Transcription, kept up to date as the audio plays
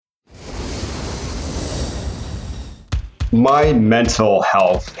My mental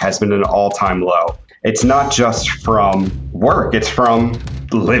health has been at an all-time low. It's not just from work, it's from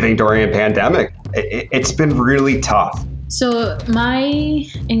living during a pandemic. It's been really tough. So my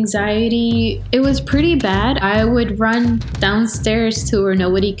anxiety, it was pretty bad. I would run downstairs to where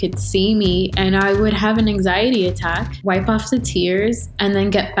nobody could see me, and I would have an anxiety attack, wipe off the tears, and then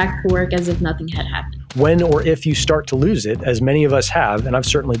get back to work as if nothing had happened. When or if you start to lose it, as many of us have, and I've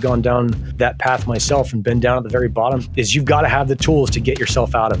certainly gone down that path myself and been down at the very bottom, is you've got to have the tools to get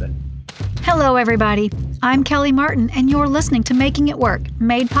yourself out of it. Hello, everybody. I'm Kelly Martin, and you're listening to Making It Work,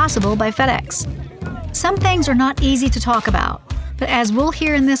 made possible by FedEx. Some things are not easy to talk about, but as we'll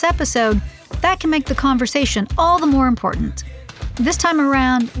hear in this episode, that can make the conversation all the more important. This time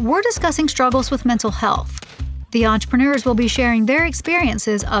around, we're discussing struggles with mental health. The entrepreneurs will be sharing their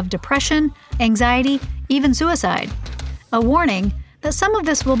experiences of depression, anxiety, even suicide. A warning that some of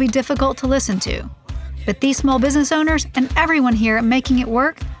this will be difficult to listen to. But these small business owners and everyone here at Making It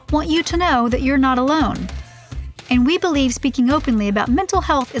Work want you to know that you're not alone. And we believe speaking openly about mental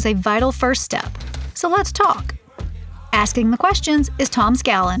health is a vital first step. So let's talk. Asking the questions is Tom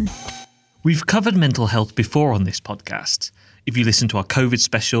Scallon. We've covered mental health before on this podcast. If you listen to our COVID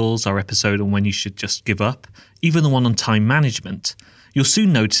specials, our episode on when you should just give up, even the one on time management, you'll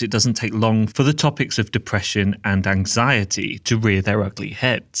soon notice it doesn't take long for the topics of depression and anxiety to rear their ugly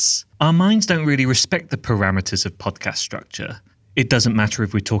heads. Our minds don't really respect the parameters of podcast structure. It doesn't matter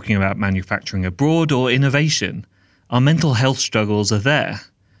if we're talking about manufacturing abroad or innovation. Our mental health struggles are there,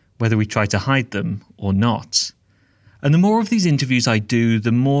 whether we try to hide them or not. And the more of these interviews I do,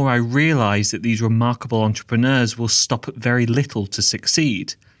 the more I realise that these remarkable entrepreneurs will stop at very little to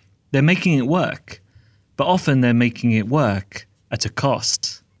succeed. They're making it work, but often they're making it work at a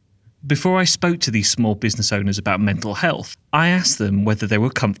cost. Before I spoke to these small business owners about mental health, I asked them whether they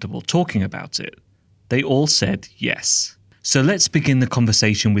were comfortable talking about it. They all said yes. So let's begin the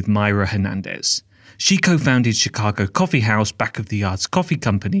conversation with Mayra Hernandez. She co-founded Chicago Coffee House, Back of the Yards Coffee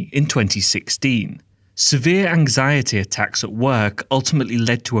Company, in 2016. Severe anxiety attacks at work ultimately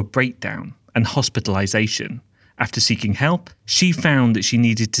led to a breakdown and hospitalization. After seeking help, she found that she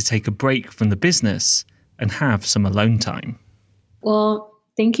needed to take a break from the business and have some alone time. Well,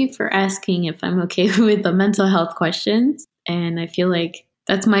 thank you for asking if I'm okay with the mental health questions. And I feel like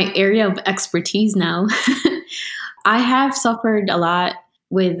that's my area of expertise now. I have suffered a lot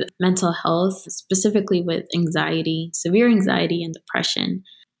with mental health, specifically with anxiety, severe anxiety and depression.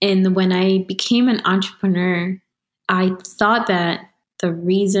 And when I became an entrepreneur, I thought that the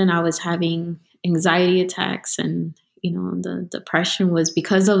reason I was having anxiety attacks and, the depression was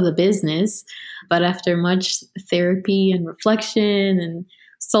because of the business. But after much therapy and reflection and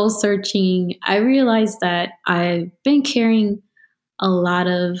soul searching, I realized that I've been carrying a lot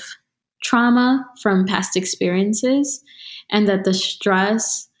of trauma from past experiences, and that the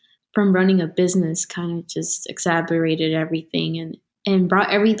stress from running a business kind of just exacerbated everything and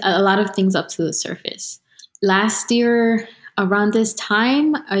brought a lot of things up to the surface. Last year, around this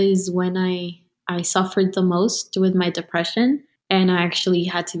time, is when I suffered the most with my depression, and I actually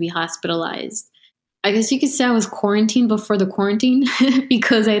had to be hospitalized. I guess you could say I was quarantined before the quarantine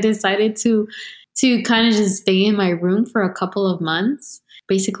because I decided to kind of just stay in my room for a couple of months,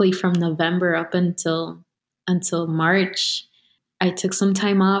 basically from November up until March. I took some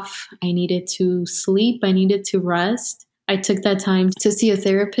time off. I needed to sleep. I needed to rest. I took that time to see a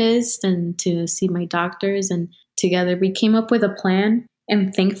therapist and to see my doctors, and together we came up with a plan.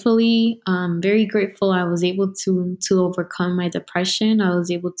 And thankfully, I'm very grateful I was able to overcome my depression. I was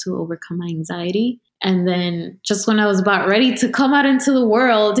able to overcome my anxiety. And then just when I was about ready to come out into the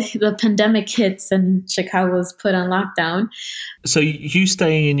world, the pandemic hits and Chicago was put on lockdown. So you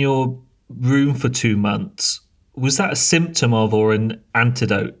staying in your room for 2 months, was that a symptom of or an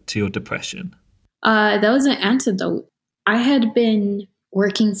antidote to your depression? That was an antidote. I had been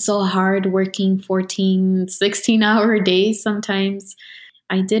working so hard, working 14, 16-hour days sometimes.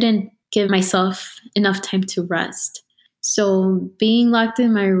 I didn't give myself enough time to rest. So being locked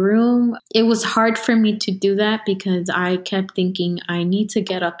in my room, it was hard for me to do that because I kept thinking I need to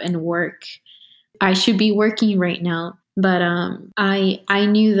get up and work. I should be working right now. But I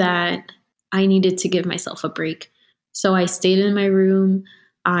knew that I needed to give myself a break. So I stayed in my room.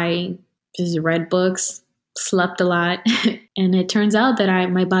 I just read books, slept a lot. And it turns out that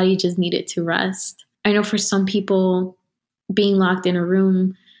my body just needed to rest. I know for some people, being locked in a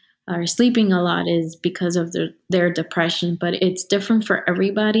room or sleeping a lot is because of their depression, but it's different for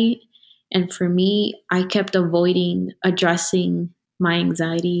everybody. And for me, I kept avoiding addressing my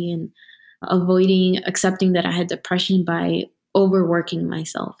anxiety and avoiding accepting that I had depression by overworking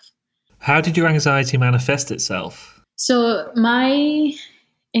myself. How did your anxiety manifest itself? So my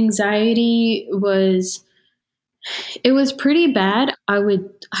anxiety was pretty bad. I would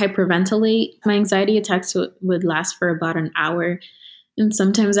hyperventilate. My anxiety attacks would last for about an hour. And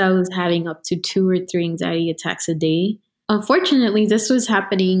sometimes I was having up to 2 or 3 anxiety attacks a day. Unfortunately, this was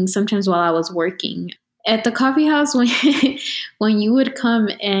happening sometimes while I was working. At the coffee house, when you would come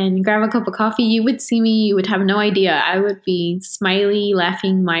and grab a cup of coffee, you would see me, you would have no idea. I would be smiley,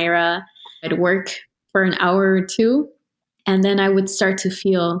 laughing Myra. I'd work for an hour or 2, and then I would start to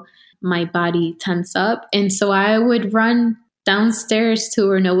feel my body tense up. And so I would run downstairs to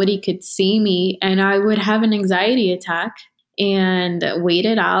where nobody could see me, and I would have an anxiety attack and wait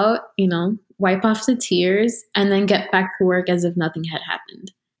it out, wipe off the tears, and then get back to work as if nothing had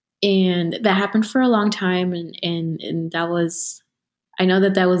happened. And that happened for a long time. And that was, I know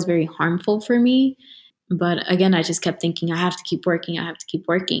that was very harmful for me. But again, I just kept thinking, I have to keep working. I have to keep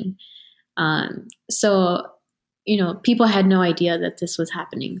working. So people had no idea that this was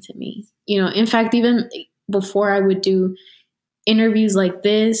happening to me. In fact, even before I would do interviews like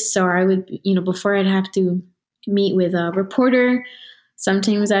this, or I would, before I'd have to meet with a reporter,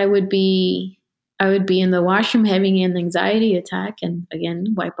 sometimes I would be in the washroom having an anxiety attack, and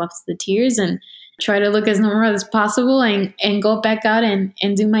again, wipe off the tears and try to look as normal as possible and go back out and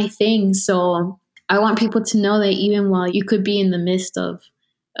do my thing. So I want people to know that even while you could be in the midst of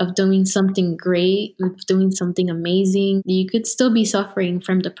doing something great, of doing something amazing, you could still be suffering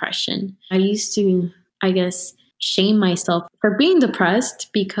from depression. I used to, I guess, shame myself for being depressed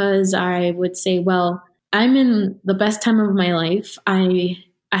because I would say, well, I'm in the best time of my life. I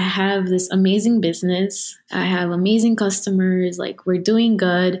have this amazing business. I have amazing customers. Like, we're doing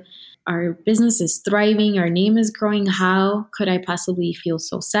good. Our business is thriving. Our name is growing. How could I possibly feel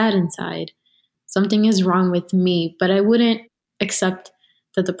so sad inside? Something is wrong with me, but I wouldn't accept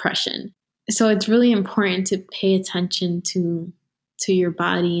the depression. So it's really important to pay attention to your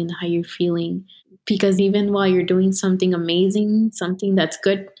body and how you're feeling, because even while you're doing something amazing, something that's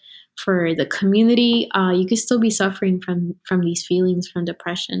good for the community, you could still be suffering from these feelings from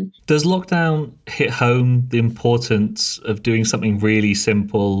depression. Does lockdown hit home the importance of doing something really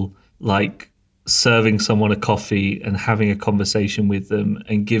simple, like serving someone a coffee and having a conversation with them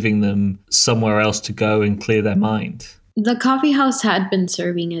and giving them somewhere else to go and clear their mind? The coffee house had been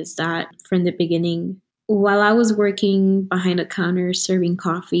serving as that from the beginning. While I was working behind a counter serving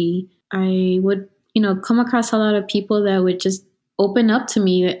coffee, I would, come across a lot of people that would just open up to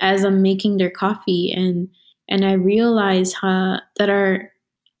me as I'm making their coffee. And I realized that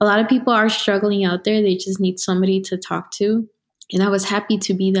a lot of people are struggling out there. They just need somebody to talk to. And I was happy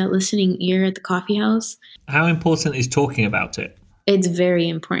to be that listening ear at the coffee house. How important is talking about it? It's very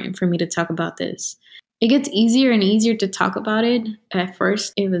important for me to talk about this. It gets easier and easier to talk about it. At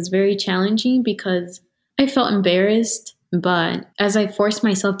first, it was very challenging because I felt embarrassed. But as I forced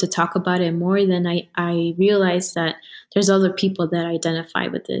myself to talk about it more, then I realized that there's other people that identify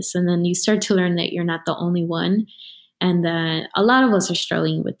with this. And then you start to learn that you're not the only one and that a lot of us are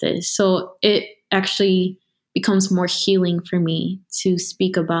struggling with this. So it actually becomes more healing for me to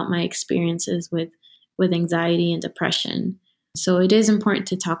speak about my experiences with anxiety and depression. So it is important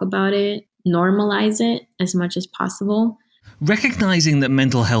to talk about it, normalize it as much as possible. Recognizing that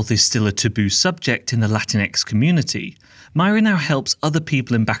mental health is still a taboo subject in the Latinx community, Myra now helps other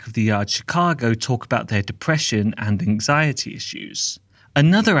people in Back of the Yard Chicago talk about their depression and anxiety issues.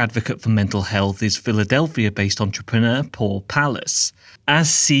 Another advocate for mental health is Philadelphia-based entrepreneur Paul Pallas. As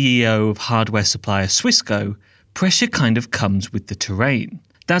CEO of hardware supplier Swissco, pressure kind of comes with the terrain.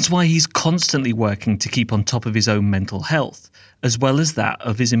 That's why he's constantly working to keep on top of his own mental health, as well as that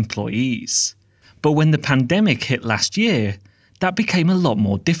of his employees. But when the pandemic hit last year, that became a lot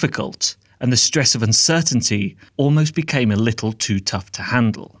more difficult, and the stress of uncertainty almost became a little too tough to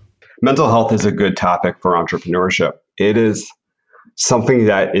handle. Mental health is a good topic for entrepreneurship. It is something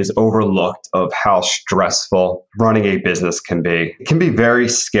that is overlooked of how stressful running a business can be. It can be very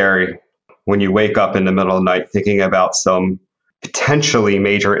scary when you wake up in the middle of the night thinking about some potentially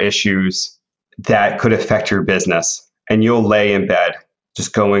major issues that could affect your business, and you'll lay in bed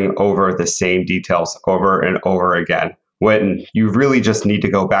just going over the same details over and over again, when you really just need to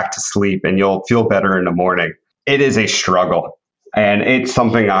go back to sleep and you'll feel better in the morning. It is a struggle, and it's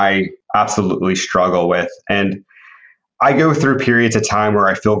something I absolutely struggle with. And I go through periods of time where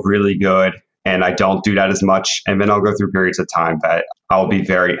I feel really good and I don't do that as much. And then I'll go through periods of time that I'll be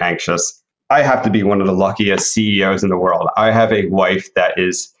very anxious. I have to be one of the luckiest CEOs in the world. I have a wife that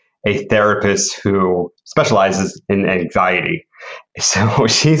is a therapist who specializes in anxiety. So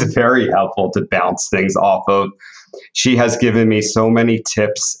she's very helpful to bounce things off of. She has given me so many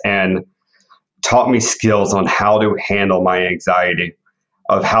tips and taught me skills on how to handle my anxiety,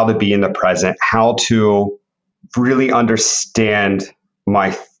 of how to be in the present, how to really understand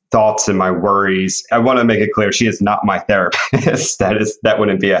my thoughts and my worries. I want to make it clear, she is not my therapist. That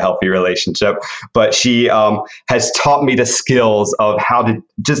wouldn't be a healthy relationship. But she has taught me the skills of how to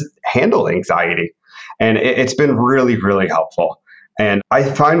just handle anxiety. And it's been really, really helpful. And I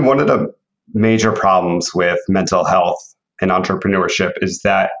find one of the major problems with mental health and entrepreneurship is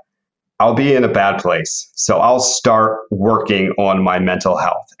that I'll be in a bad place. So I'll start working on my mental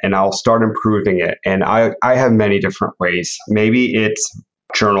health and I'll start improving it. And I have many different ways. Maybe it's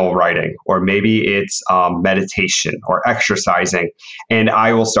journal writing, or maybe it's meditation or exercising. And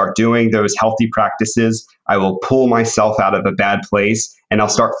I will start doing those healthy practices. I will pull myself out of a bad place and I'll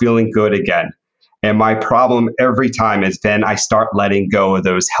start feeling good again. And my problem every time is then I start letting go of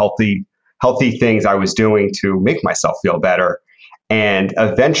those healthy things I was doing to make myself feel better. And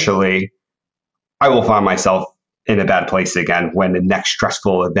eventually I will find myself in a bad place again when the next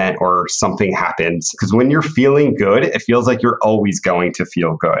stressful event or something happens. Because when you're feeling good, it feels like you're always going to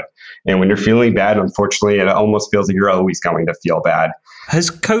feel good. And when you're feeling bad, unfortunately, it almost feels like you're always going to feel bad. Has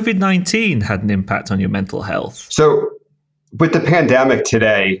COVID-19 had an impact on your mental health? So with the pandemic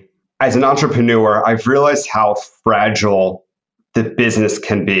today, as an entrepreneur, I've realized how fragile the business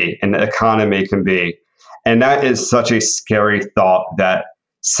can be and the economy can be. And that is such a scary thought, that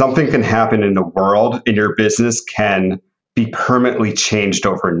something can happen in the world and your business can be permanently changed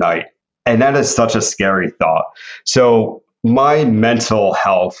overnight. And that is such a scary thought. So my mental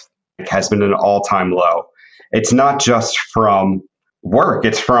health has been at an all-time low. It's not just from work,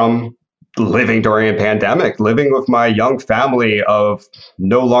 it's from living during a pandemic, living with my young family, of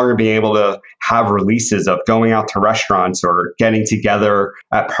no longer being able to have releases, of going out to restaurants or getting together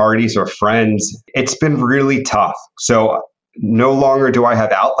at parties or friends. It's been really tough. So no longer do I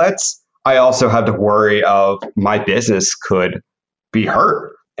have outlets. I also have to worry of my business could be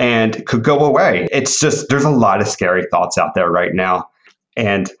hurt and could go away. It's just, there's a lot of scary thoughts out there right now.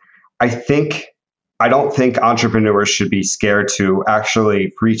 And I don't think entrepreneurs should be scared to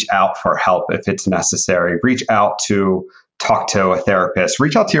actually reach out for help if it's necessary. Reach out to talk to a therapist.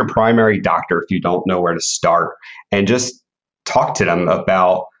 Reach out to your primary doctor if you don't know where to start, and just talk to them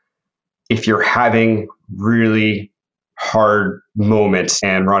about if you're having really hard moments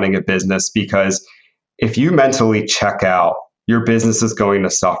and running a business. Because if you mentally check out, your business is going to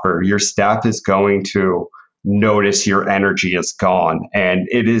suffer. Your staff is going to notice your energy is gone, and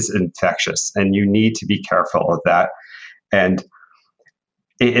it is infectious, and you need to be careful of that. And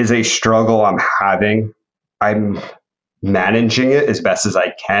it is a struggle I'm having. I'm managing it as best as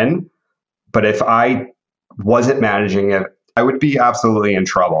I can, but if I wasn't managing it, I would be absolutely in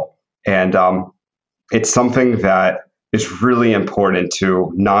trouble. And it's something that is really important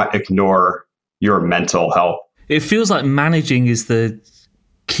to not ignore your mental health. It feels like managing is the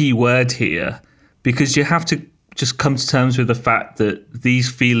key word here, because you have to just come to terms with the fact that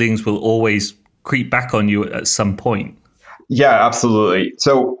these feelings will always creep back on you at some point. Yeah, absolutely.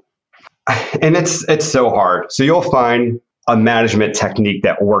 So, and it's so hard. So you'll find a management technique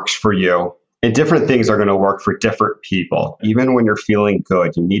that works for you, and different things are going to work for different people. Even when you're feeling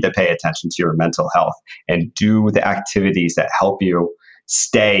good, you need to pay attention to your mental health and do the activities that help you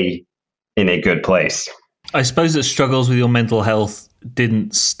stay in a good place. I suppose that struggles with your mental health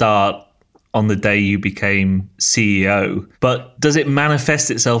didn't start on the day you became CEO, but does it manifest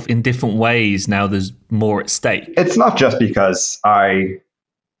itself in different ways now there's more at stake? It's not just because I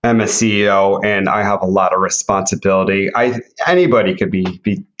am a CEO and I have a lot of responsibility. Anybody could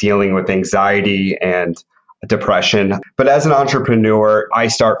be dealing with anxiety and depression. But as an entrepreneur, I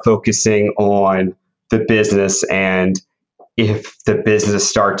start focusing on the business. And if the business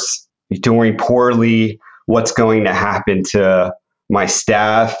starts doing poorly, what's going to happen to my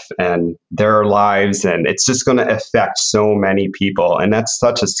staff and their lives? And it's just going to affect so many people. And that's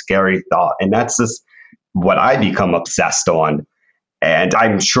such a scary thought. And that's just what I become obsessed on. And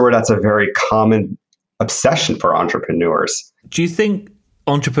I'm sure that's a very common obsession for entrepreneurs. Do you think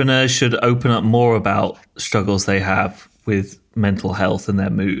entrepreneurs should open up more about struggles they have with mental health and their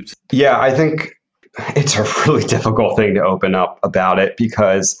mood? Yeah, I think it's a really difficult thing to open up about it,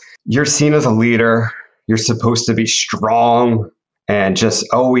 because you're seen as a leader. You're supposed to be strong and just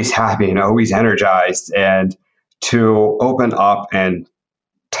always happy and always energized. And to open up and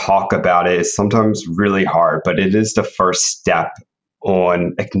talk about it is sometimes really hard, but it is the first step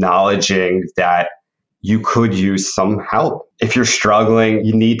on acknowledging that you could use some help. If you're struggling,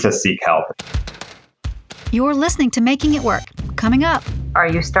 you need to seek help. You're listening to Making It Work. Coming up. Are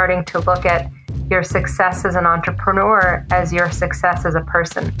you starting to look at your success as an entrepreneur as your success as a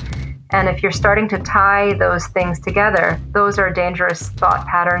person? And if you're starting to tie those things together, those are dangerous thought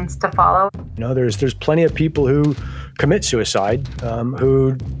patterns to follow. There's plenty of people who commit suicide,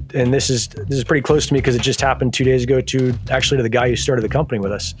 and this is pretty close to me because it just happened 2 days ago to the guy who started the company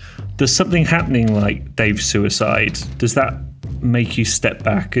with us. Does something happening like Dave's suicide, does that make you step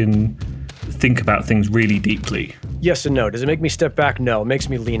back and think about things really deeply? Yes and no. Does it make me step back? No, it makes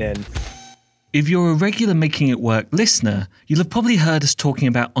me lean in. If you're a regular Making It Work listener, you'll have probably heard us talking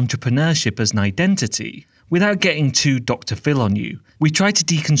about entrepreneurship as an identity. Without getting too Dr. Phil on you, we try to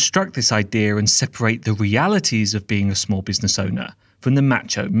deconstruct this idea and separate the realities of being a small business owner from the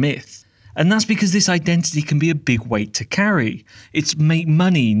macho myth. And that's because this identity can be a big weight to carry. It's make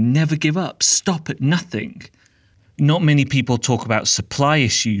money, never give up, stop at nothing. Not many people talk about supply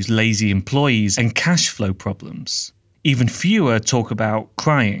issues, lazy employees, and cash flow problems. Even fewer talk about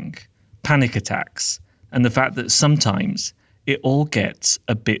crying, panic attacks, and the fact that sometimes it all gets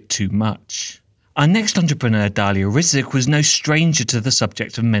a bit too much. Our next entrepreneur, Dalia Rizek, was no stranger to the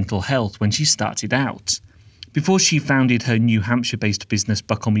subject of mental health when she started out. Before she founded her New Hampshire-based business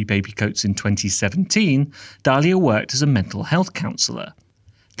Buck On Me Baby Coats in 2017, Dalia worked as a mental health counsellor.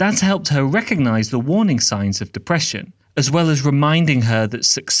 That's helped her recognise the warning signs of depression, as well as reminding her that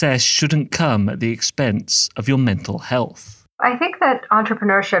success shouldn't come at the expense of your mental health. I think that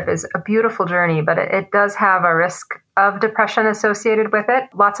entrepreneurship is a beautiful journey, but it does have a risk of depression associated with it.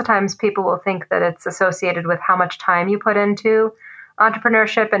 Lots of times people will think that it's associated with how much time you put into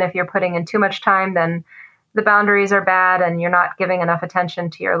entrepreneurship. And if you're putting in too much time, then the boundaries are bad and you're not giving enough attention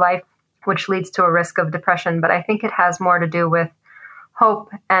to your life, which leads to a risk of depression. But I think it has more to do with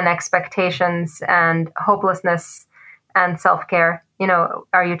hope and expectations and hopelessness and self-care.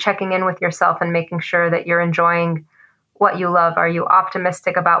 Are you checking in with yourself and making sure that you're enjoying what you love? Are you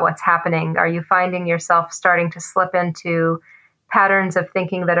optimistic about what's happening? Are you finding yourself starting to slip into patterns of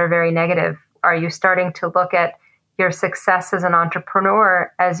thinking that are very negative? Are you starting to look at your success as an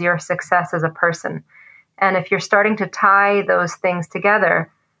entrepreneur as your success as a person? And if you're starting to tie those things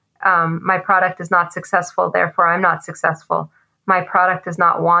together, my product is not successful, therefore I'm not successful. My product is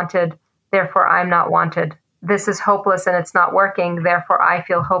not wanted, therefore I'm not wanted. This is hopeless and it's not working, therefore I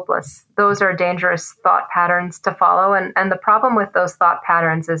feel hopeless. Those are dangerous thought patterns to follow. And the problem with those thought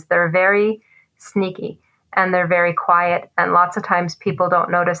patterns is they're very sneaky and they're very quiet. And lots of times people don't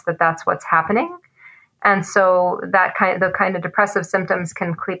notice that that's what's happening. And so the kind of depressive symptoms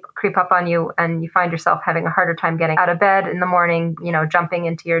can creep up on you, and you find yourself having a harder time getting out of bed in the morning, jumping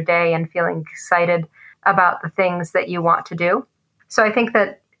into your day and feeling excited about the things that you want to do. So I think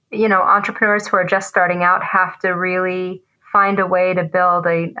that entrepreneurs who are just starting out have to really find a way to build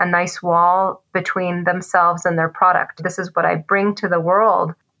a nice wall between themselves and their product. This is what I bring to the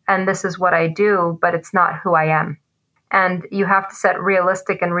world, and this is what I do, but it's not who I am. And you have to set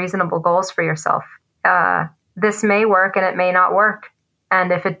realistic and reasonable goals for yourself. This may work and it may not work.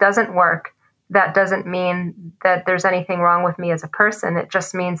 And if it doesn't work, that doesn't mean that there's anything wrong with me as a person. It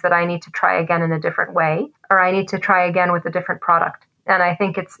just means that I need to try again in a different way, or I need to try again with a different product. And I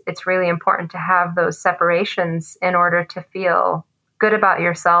think it's really important to have those separations in order to feel good about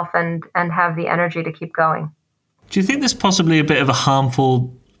yourself and have the energy to keep going. Do you think there's possibly a bit of a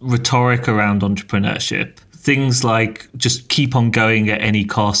harmful rhetoric around entrepreneurship? Things like just keep on going at any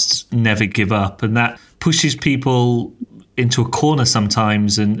cost, never give up. And that pushes people into a corner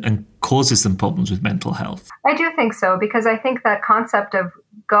sometimes and causes them problems with mental health. I do think so, because I think that concept of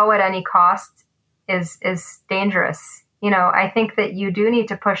go at any cost is dangerous. I think that you do need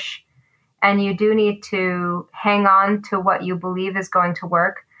to push and you do need to hang on to what you believe is going to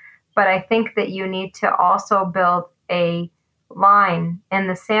work. But I think that you need to also build a line in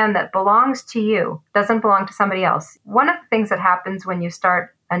the sand that belongs to you, doesn't belong to somebody else. One of the things that happens when you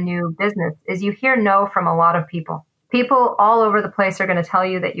start a new business is you hear no from a lot of people. People all over the place are going to tell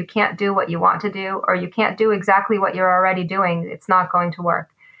you that you can't do what you want to do, or you can't do exactly what you're already doing. It's not going to work.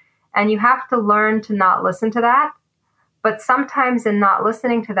 And you have to learn to not listen to that. But sometimes in not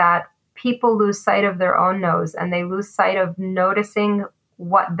listening to that, people lose sight of their own no's, and they lose sight of noticing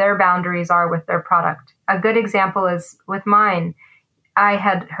what their boundaries are with their product. A good example is with mine. I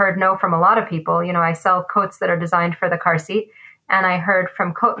had heard no from a lot of people. I sell coats that are designed for the car seat, and I heard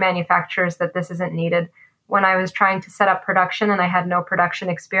from coat manufacturers that this isn't needed. When I was trying to set up production and I had no production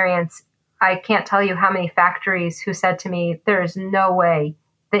experience, I can't tell you how many factories who said to me, there is no way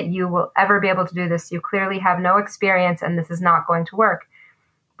that you will ever be able to do this. You clearly have no experience and this is not going to work.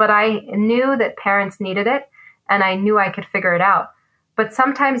 But I knew that parents needed it and I knew I could figure it out. But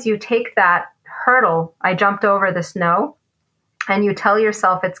sometimes you take that hurdle, I jumped over this no, and you tell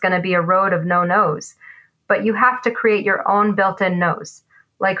yourself it's going to be a road of no-nos. But you have to create your own built-in no's.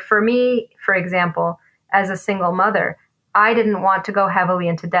 Like for me, for example, as a single mother, I didn't want to go heavily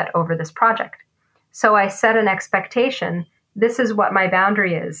into debt over this project. So I set an expectation. This is what my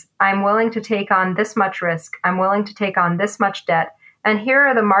boundary is. I'm willing to take on this much risk. I'm willing to take on this much debt. And here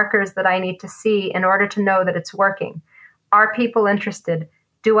are the markers that I need to see in order to know that it's working. Are people interested?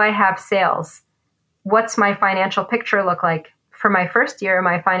 Do I have sales? What's my financial picture look like? For my first year,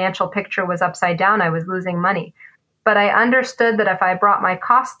 my financial picture was upside down. I was losing money. But I understood that if I brought my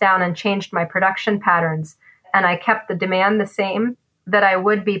costs down and changed my production patterns and I kept the demand the same, that I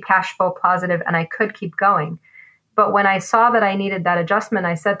would be cash flow positive and I could keep going. But when I saw that I needed that adjustment,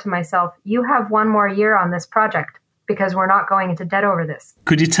 I said to myself, you have one more year on this project because we're not going into debt over this.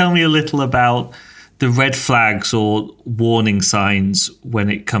 Could you tell me a little about the red flags or warning signs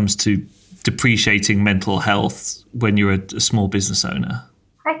when it comes to depreciating mental health when you're a small business owner?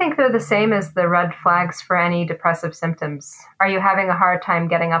 I think they're the same as the red flags for any depressive symptoms. Are you having a hard time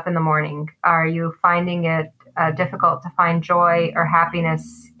getting up in the morning? Are you finding it difficult to find joy or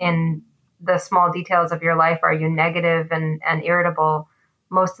happiness in the small details of your life? Are you negative and irritable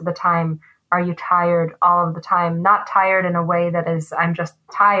most of the time? Are you tired all of the time? Not tired in a way that is, I'm just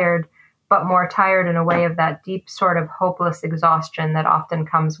tired, but more tired in a way of that deep sort of hopeless exhaustion that often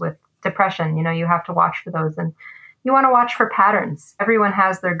comes with depression. You know, you have to watch for those, and you want to watch for patterns. Everyone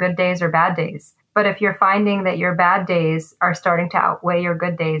has their good days or bad days. But if you're finding that your bad days are starting to outweigh your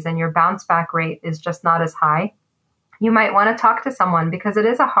good days and your bounce back rate is just not as high, you might want to talk to someone, because it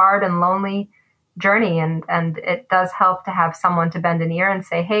is a hard and lonely journey. And it does help to have someone to bend an ear and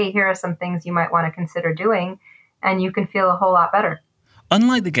say, hey, here are some things you might want to consider doing, and you can feel a whole lot better.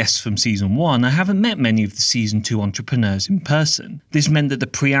 Unlike the guests from Season 1, I haven't met many of the Season 2 entrepreneurs in person. This meant that the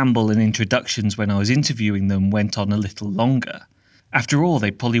preamble and introductions when I was interviewing them went on a little longer. After all,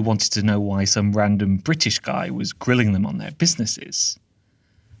 they probably wanted to know why some random British guy was grilling them on their businesses.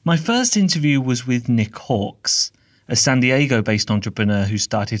 My first interview was with Nick Hawks, a San Diego-based entrepreneur who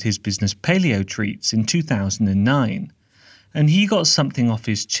started his business Paleo Treats in 2009. And he got something off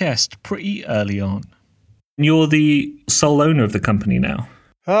his chest pretty early on. You're the sole owner of the company now.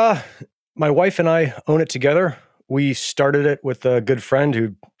 My wife and I own it together. We started it with a good friend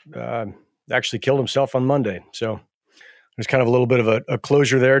who actually killed himself on Monday. So there's kind of a little bit of a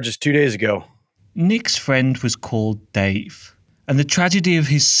closure there just 2 days ago. Nick's friend was called Dave, and the tragedy of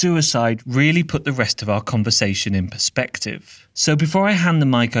his suicide really put the rest of our conversation in perspective. So before I hand the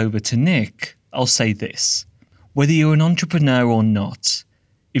mic over to Nick, I'll say this. Whether you're an entrepreneur or not,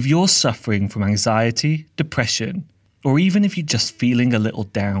 if you're suffering from anxiety, depression, or even if you're just feeling a little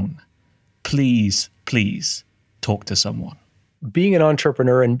down, please talk to someone. Being an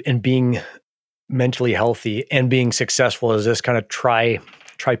entrepreneur and being mentally healthy and being successful is this kind of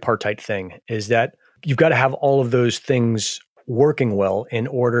tripartite thing, is that you've got to have all of those things working well in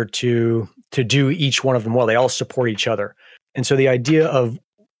order to do each one of them well. They all support each other. And so the idea of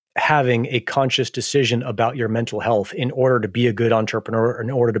having a conscious decision about your mental health in order to be a good entrepreneur, in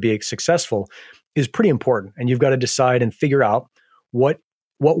order to be successful, is pretty important. And you've got to decide and figure out what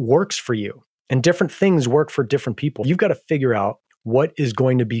works for you. And different things work for different people. You've got to figure out what is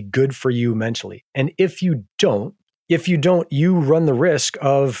going to be good for you mentally. And if you don't, you run the risk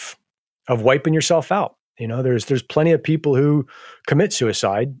of wiping yourself out. You know, there's plenty of people who commit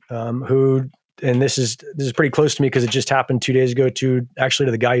suicide, and this is pretty close to me because it just happened 2 days ago to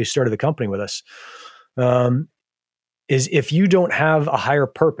the guy who started the company with us. Is if you don't have a higher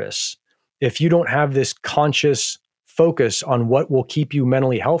purpose, if you don't have this conscious focus on what will keep you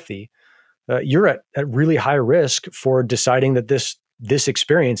mentally healthy, you're at really high risk for deciding that this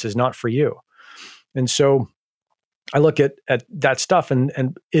experience is not for you. And so I look at that stuff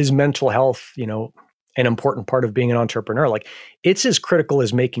and is mental health, an important part of being an entrepreneur? Like, it's as critical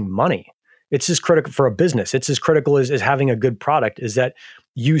as making money. It's as critical for a business. It's as critical as having a good product, is that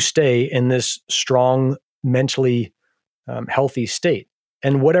you stay in this strong, mentally healthy state.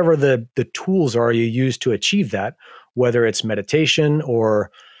 And whatever the tools are you use to achieve that, whether it's meditation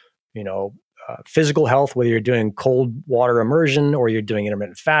or, physical health, whether you're doing cold water immersion or you're doing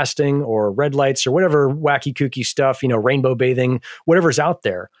intermittent fasting or red lights or whatever wacky kooky stuff, rainbow bathing, whatever's out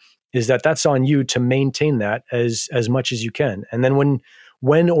there, is that's on you to maintain that as much as you can. And then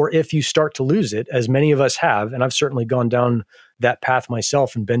when or if you start to lose it, as many of us have, and I've certainly gone down that path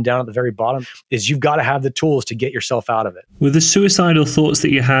myself and been down at the very bottom, is you've got to have the tools to get yourself out of it. Were the suicidal thoughts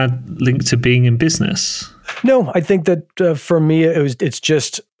that you had linked to being in business? No, I think that for me, it's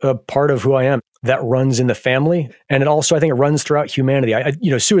just a part of who I am that runs in the family. And I think it runs throughout humanity.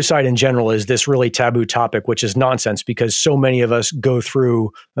 Suicide in general is this really taboo topic, which is nonsense because so many of us go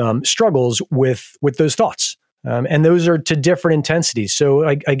through struggles with those thoughts. And those are to different intensities. So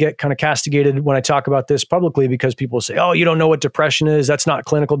I get kind of castigated when I talk about this publicly because people say, oh, you don't know what depression is. That's not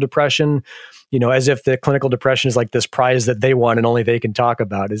clinical depression. As if the clinical depression is like this prize that they won and only they can talk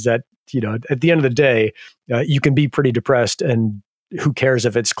about. Is that, at the end of the day, you can be pretty depressed and who cares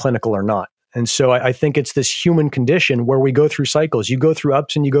if it's clinical or not. And so I think it's this human condition where we go through cycles. You go through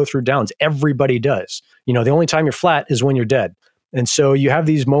ups and you go through downs. Everybody does. The only time you're flat is when you're dead. And so you have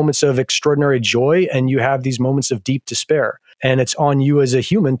these moments of extraordinary joy and you have these moments of deep despair. And it's on you as a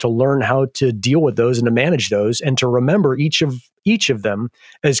human to learn how to deal with those and to manage those and to remember each of them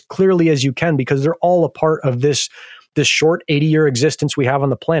as clearly as you can, because they're all a part of this short 80-year existence we have on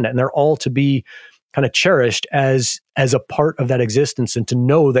the planet. And they're all to be kind of cherished as a part of that existence, and to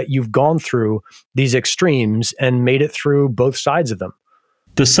know that you've gone through these extremes and made it through both sides of them.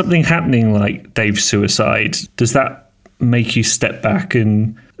 Does something happening like Dave's suicide, does that make you step back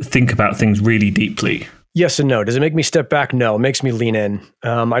and think about things really deeply? Yes and no. Does it make me step back? No, it makes me lean in.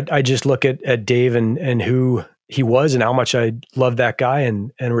 I just look at Dave and who he was and how much I loved that guy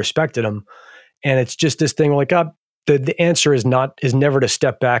and respected him. And it's just this thing like, the answer is never to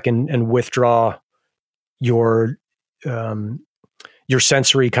step back and withdraw your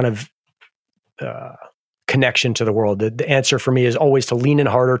sensory kind of connection to the world. The answer for me is always to lean in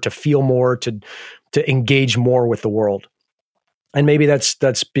harder, to feel more, to engage more with the world. And maybe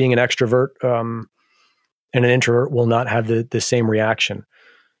that's being an extrovert, and an introvert will not have the same reaction.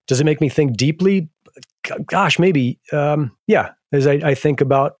 Does it make me think deeply? Gosh, maybe. Yeah, as I think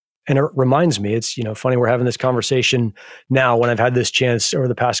about, and it reminds me, it's funny we're having this conversation now when I've had this chance over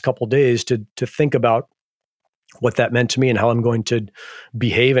the past couple of days to think about what that meant to me and how I'm going to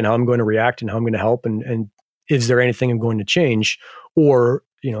behave and how I'm going to react and how I'm going to help, and is there anything I'm going to change, or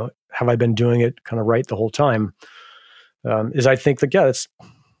have I been doing it kind of right the whole time? Is I think that that's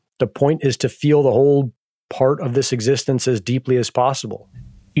the point, is to feel the whole part of this existence as deeply as possible.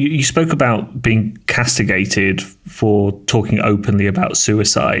 You spoke about being castigated for talking openly about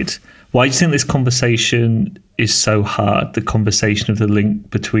suicide. Why do you think this conversation is so hard? The conversation of the link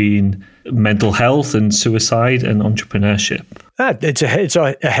between mental health and suicide and entrepreneurship. It's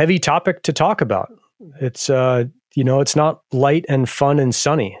a heavy topic to talk about. It's it's not light and fun and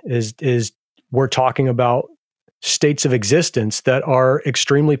sunny. Is we're talking about states of existence that are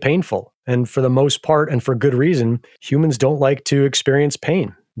extremely painful, and for the most part, and for good reason, humans don't like to experience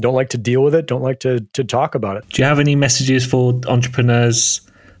pain. Don't like to deal with it, don't like to talk about it. Do you have any messages for entrepreneurs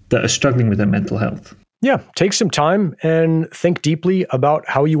that are struggling with their mental health? Yeah, take some time and think deeply about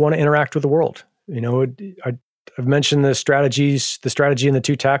how you want to interact with the world. I've mentioned the strategy and the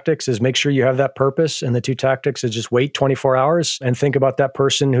 2 tactics is make sure you have that purpose, and the 2 tactics is just wait 24 hours and think about that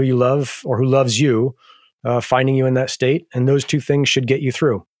person who you love or who loves you, finding you in that state. And those 2 things should get you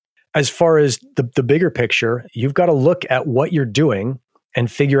through. As far as the bigger picture, you've got to look at what you're doing and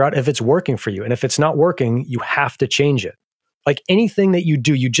figure out if it's working for you. And if it's not working, you have to change it. Like anything that you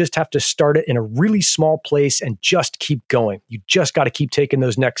do, you just have to start it in a really small place and just keep going. You just got to keep taking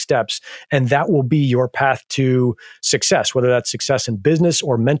those next steps. And that will be your path to success, whether that's success in business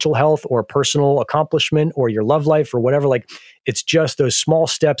or mental health or personal accomplishment or your love life or whatever. Like it's just those small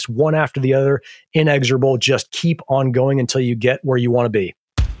steps, one after the other, inexorable. Just keep on going until you get where you want to be.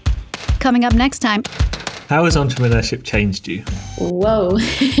 Coming up next time. How has entrepreneurship changed you? Whoa.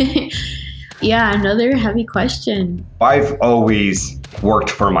 Yeah, another heavy question. I've always worked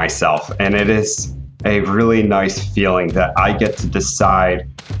for myself, and it is a really nice feeling that I get to decide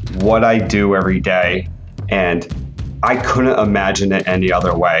what I do every day, and I couldn't imagine it any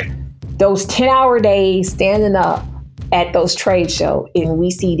other way. Those 10-hour days standing up at those trade shows, and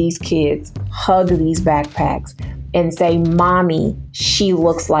we see these kids hug these backpacks and say, "Mommy, she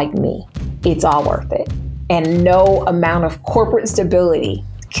looks like me." It's all worth it. And no amount of corporate stability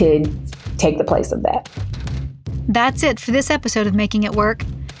could take the place of that. That's it for this episode of Making It Work.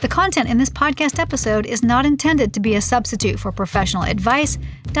 The content in this podcast episode is not intended to be a substitute for professional advice,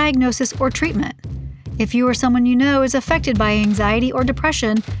 diagnosis, or treatment. If you or someone you know is affected by anxiety or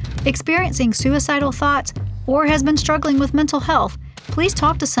depression, experiencing suicidal thoughts, or has been struggling with mental health, please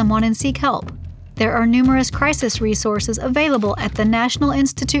talk to someone and seek help. There are numerous crisis resources available at the National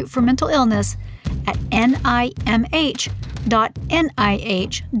Institute for Mental Illness at nimh.nih.gov.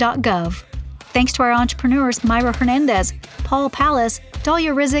 Thanks to our entrepreneurs Myra Hernandez, Paul Pallas,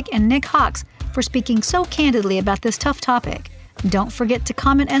 Dahlia Rizek, and Nick Hawks for speaking so candidly about this tough topic. Don't forget to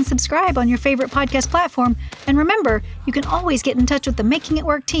comment and subscribe on your favorite podcast platform. And remember, you can always get in touch with the Making It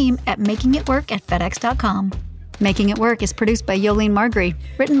Work team at makingitwork@fedex.com. Making It Work is produced by Yolene Margery,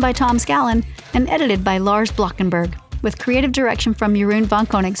 written by Tom Scallon, and edited by Lars Blockenberg. with creative direction from Jeroen van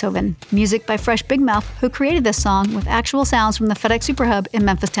Koningshoven. Music by Fresh Big Mouth, who created this song with actual sounds from the FedEx Superhub in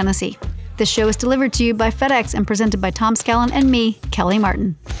Memphis, Tennessee. This show is delivered to you by FedEx and presented by Tom Scallon and me, Kelly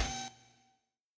Martin.